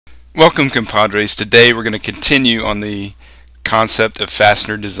Welcome, compadres. Today we're going to continue on the concept of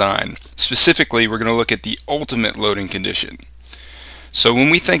fastener design. Specifically, we're going to look at the ultimate loading condition. So when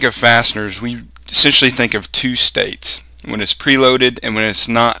we think of fasteners, we essentially think of two states, when it's preloaded and when it's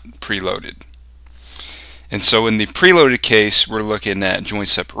not preloaded. And so in the preloaded case, we're looking at joint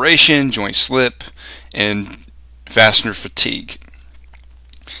separation, joint slip, and fastener fatigue.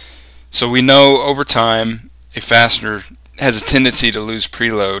 So we know over time a fastener has a tendency to lose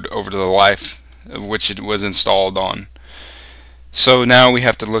preload over the life of which it was installed on. So now we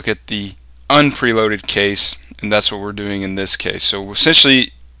have to look at the unpreloaded case, and that's what we're doing in this case. So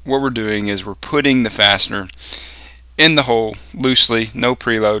essentially what we're doing is we're putting the fastener in the hole loosely, no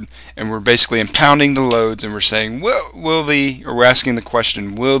preload, and we're basically impounding the loads, and we're saying we're asking the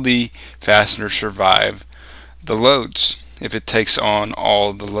question, will the fastener survive the loads if it takes on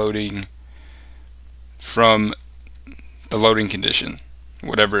all the loading from the loading condition,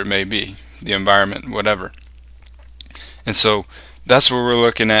 whatever it may be, the environment, whatever. And so that's what we're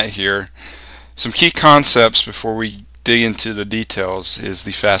looking at here. Some key concepts before we dig into the details is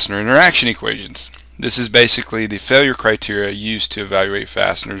the fastener interaction equations. This is basically the failure criteria used to evaluate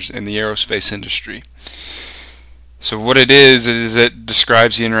fasteners in the aerospace industry. So what it is it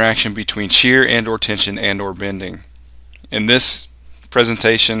describes the interaction between shear and or tension and or bending. In this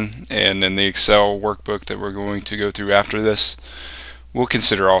presentation and in the Excel workbook that we're going to go through after this, we'll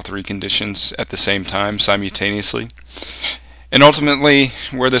consider all three conditions at the same time, simultaneously. And ultimately,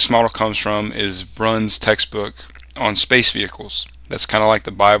 where this model comes from is Brunn's textbook on space vehicles. That's kind of like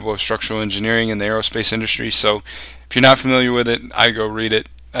the Bible of structural engineering in the aerospace industry. So if you're not familiar with it, I go read it.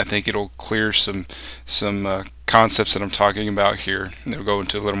 I think it'll clear some concepts that I'm talking about here. It'll go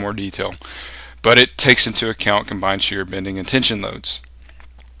into a little more detail. But it takes into account combined shear, bending, and tension loads.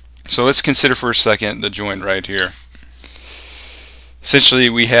 So let's consider for a second the joint right here. Essentially,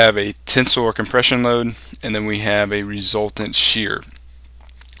 we have a tensile or compression load, and then we have a resultant shear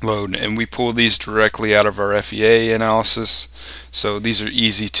load, and we pull these directly out of our FEA analysis, so these are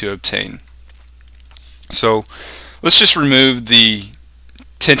easy to obtain. So let's just remove the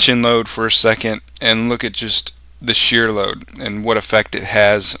tension load for a second and look at just the shear load and what effect it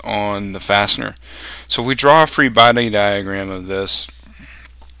has on the fastener. So if we draw a free body diagram of this,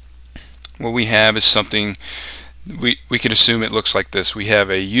 what we have is something we can assume it looks like this. We have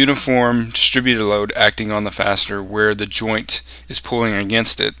a uniform distributed load acting on the fastener where the joint is pulling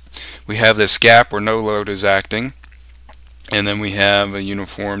against it. We have this gap where no load is acting, and then we have a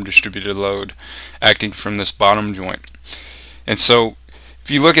uniform distributed load acting from this bottom joint. And so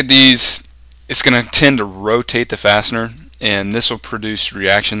if you look at these, it's going to tend to rotate the fastener, and this will produce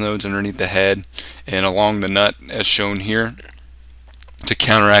reaction loads underneath the head and along the nut as shown here to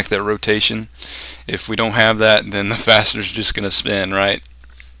counteract that rotation. If we don't have that, then the fastener is just going to spin, right?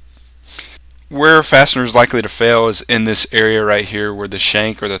 Where a fastener is likely to fail is in this area right here where the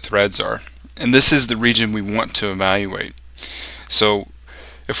shank or the threads are, and this is the region we want to evaluate. So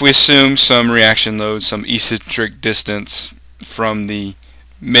if we assume some reaction load, some eccentric distance from the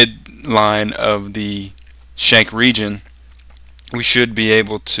midline of the shank region, we should be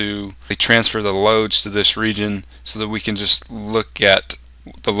able to transfer the loads to this region so that we can just look at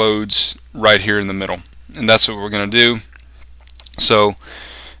the loads right here in the middle. And that's what we're going to do. So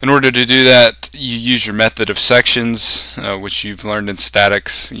in order to do that, you use your method of sections, which you've learned in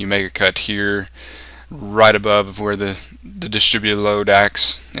statics. You make a cut here right above where the distributed load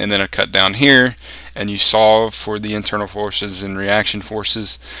acts, and then a cut down here, and you solve for the internal forces and reaction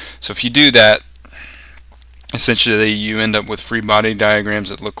forces. So if you do that, essentially you end up with free body diagrams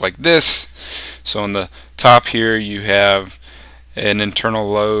that look like this. So on the top here you have an internal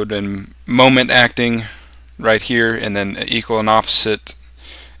load and moment acting right here, and then equal and opposite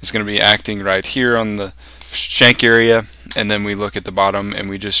is going to be acting right here on the shank area. And then we look at the bottom and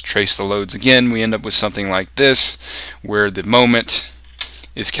we just trace the loads again. We end up with something like this, where the moment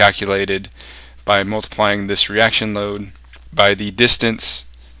is calculated by multiplying this reaction load by the distance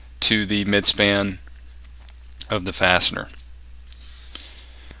to the midspan of the fastener.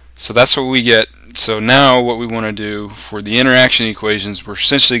 So that's what we get. So now what we want to do for the interaction equations, we're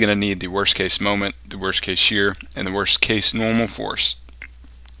essentially going to need the worst case moment, the worst case shear, and the worst case normal force.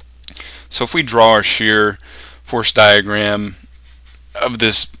 So if we draw our shear force diagram of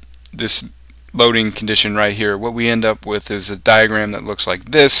this loading condition right here, what we end up with is a diagram that looks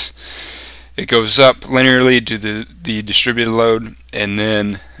like this. It goes up linearly to the distributed load, and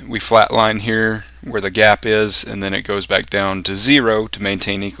then we flatline here where the gap is, and then it goes back down to 0 to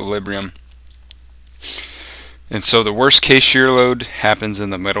maintain equilibrium. And so the worst case shear load happens in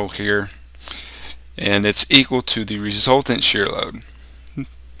the middle here, and it's equal to the resultant shear load.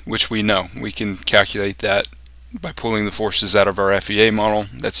 which we know. We can calculate that by pulling the forces out of our FEA model.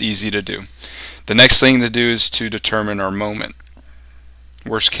 That's easy to do. The next thing to do is to determine our moment,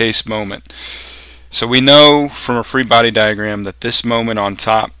 worst case moment. So we know from a free body diagram that this moment on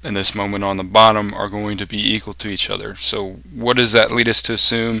top and this moment on the bottom are going to be equal to each other. So what does that lead us to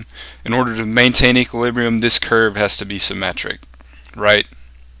assume? In order to maintain equilibrium, this curve has to be symmetric, right?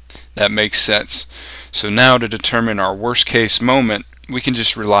 That makes sense. So now to determine our worst case moment, we can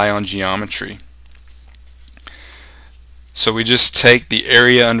just rely on geometry. So we just take the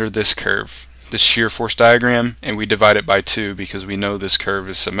area under this curve, this shear force diagram, and we divide it by 2 because we know this curve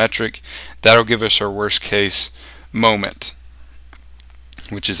is symmetric. That'll give us our worst case moment,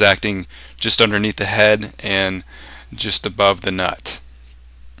 which is acting just underneath the head and just above the nut.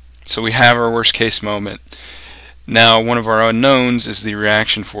 So we have our worst case moment. Now one of our unknowns is the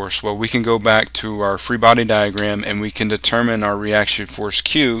reaction force. Well, we can go back to our free body diagram and we can determine our reaction force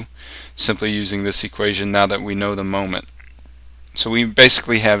Q simply using this equation now that we know the moment. So we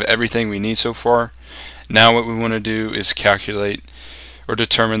basically have everything we need so far. Now what we want to do is calculate or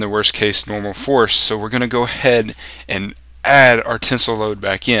determine the worst case normal force. So we're going to go ahead and add our tensile load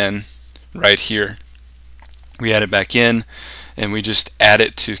back in right here. We add it back in and we just add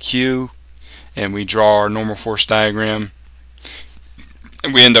it to Q and we draw our normal force diagram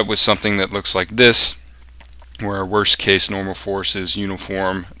and we end up with something that looks like this, where our worst case normal force is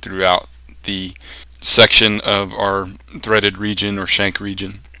uniform throughout the section of our threaded region or shank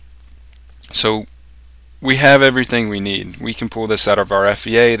region. So we have everything we need. We can pull this out of our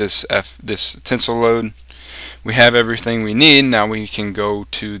FEA, this tensile load. We have everything we need. Now we can go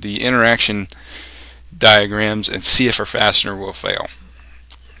to the interaction diagrams and see if our fastener will fail.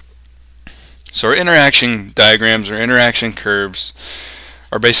 So our interaction diagrams or interaction curves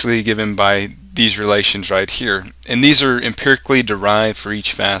are basically given by these relations right here, and these are empirically derived for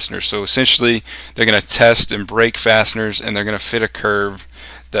each fastener. So essentially they're going to test and break fasteners and they're going to fit a curve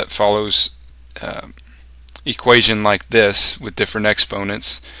that follows equation like this with different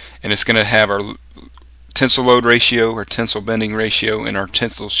exponents, and it's going to have our tensile load ratio or tensile bending ratio and our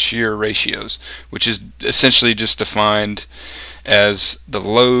tensile shear ratios, which is essentially just defined as the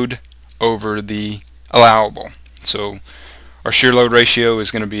load over the allowable. So our shear load ratio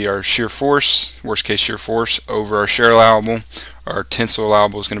is going to be our shear force, worst case shear force, over our shear allowable. Our tensile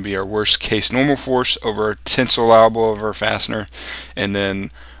allowable is going to be our worst case normal force over our tensile allowable of our fastener. And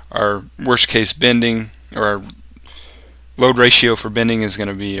then our worst case bending, or our load ratio for bending, is going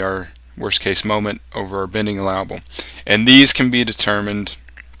to be our worst case moment over our bending allowable. And these can be determined,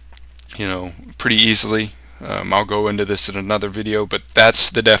 pretty easily. I'll go into this in another video, but that's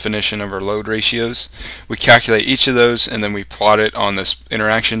the definition of our load ratios. We calculate each of those and then we plot it on this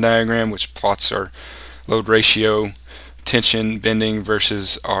interaction diagram, which plots our load ratio, tension, bending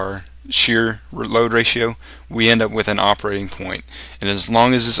versus our shear load ratio. We end up with an operating point, and as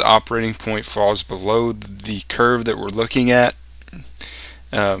long as this operating point falls below the curve that we're looking at,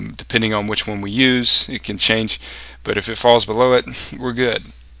 depending on which one we use, it can change, but if it falls below it, we're good.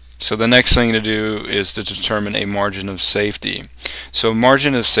 So the next thing to do is to determine a margin of safety. So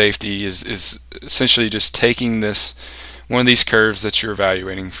margin of safety is essentially just taking one of these curves that you're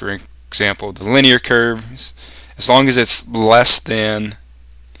evaluating. For example, the linear curve, as long as it's less than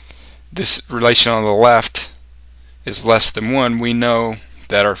this relation on the left is less than 1, we know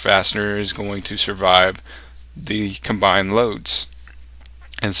that our fastener is going to survive the combined loads.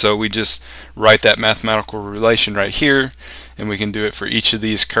 And so we just write that mathematical relation right here, and we can do it for each of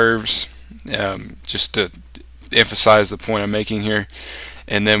these curves, just to emphasize the point I'm making here.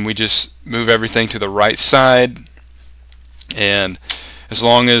 And then we just move everything to the right side, and as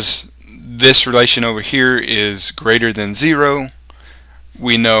long as this relation over here is greater than 0,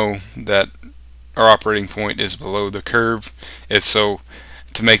 we know that our operating point is below the curve. And so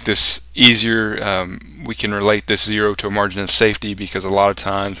to make this easier, we can relate this 0 to a margin of safety, because a lot of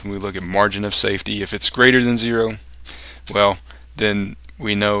times when we look at margin of safety, if it's greater than 0, well, then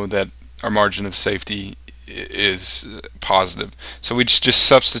we know that our margin of safety is positive. So we just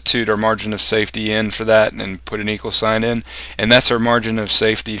substitute our margin of safety in for that and put an equal sign in, and that's our margin of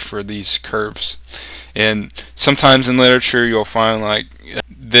safety for these curves. And sometimes in literature you'll find like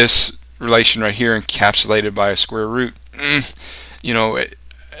this relation right here encapsulated by a square root.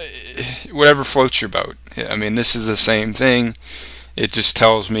 Whatever floats your boat. I mean, this is the same thing. It just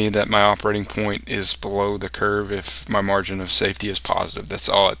tells me that my operating point is below the curve if my margin of safety is positive. That's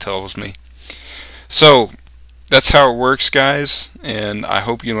all it tells me. So that's how it works, guys, and I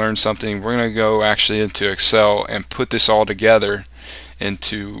hope you learned something. We're going to go actually into Excel and put this all together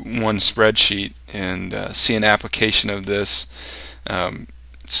into one spreadsheet and see an application of this.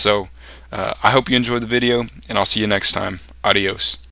 So I hope you enjoyed the video, and I'll see you next time. Adios.